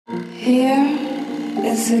Here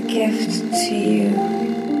is a gift to you,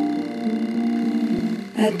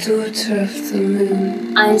 a daughter of the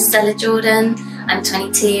moon. I'm Stella Jordan, I'm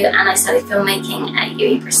 22 and I study filmmaking at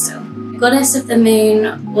UWE Bristol. Goddess of the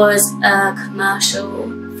Moon was a commercial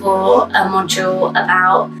for a module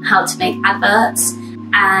about how to make adverts,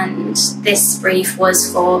 and this brief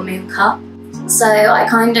was for Moon Cup. So I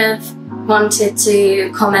kind of wanted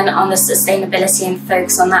to comment on the sustainability and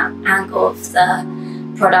focus on that angle of the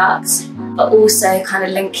product, but also kind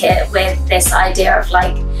of link it with this idea of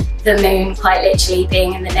like the moon quite literally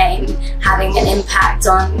being in the name, having an impact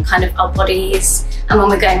on kind of our bodies and when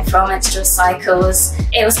we're going through our menstrual cycles.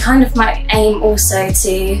 It was kind of my aim also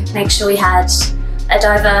to make sure we had a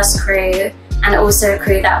diverse crew, and also a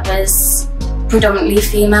crew that was predominantly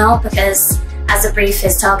female, because as a brief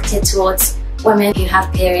is targeted towards women who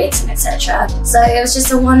have periods and etc. So it was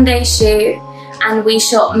just a one-day shoot, and we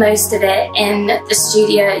shot most of it in the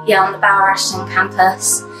studio on the Bower Ashton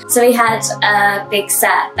campus. So we had a big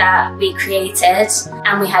set that we created,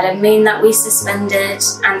 and we had a moon that we suspended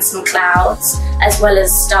and some clouds, as well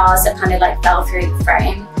as stars that kind of like fell through the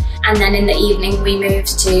frame. And then in the evening we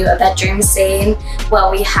moved to a bedroom scene where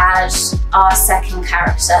we had our second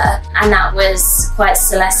character, and that was quite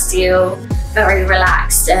celestial, very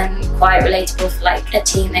relaxed and quite relatable for like a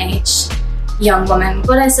teenage young woman.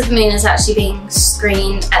 Goddess of the Moon is actually being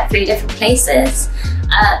screened at 3 different places.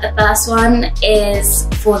 The first one is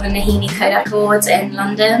for the Nahimi Kodak Awards in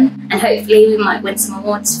London, and hopefully we might win some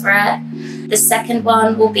awards for it. The second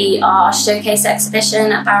one will be our showcase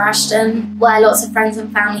exhibition at Bower Ashton, where lots of friends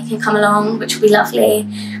and family can come along, which will be lovely.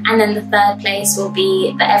 And then the third place will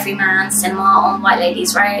be the Everyman Cinema on White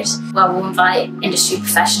Ladies Road, where we'll invite industry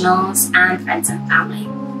professionals and friends and family.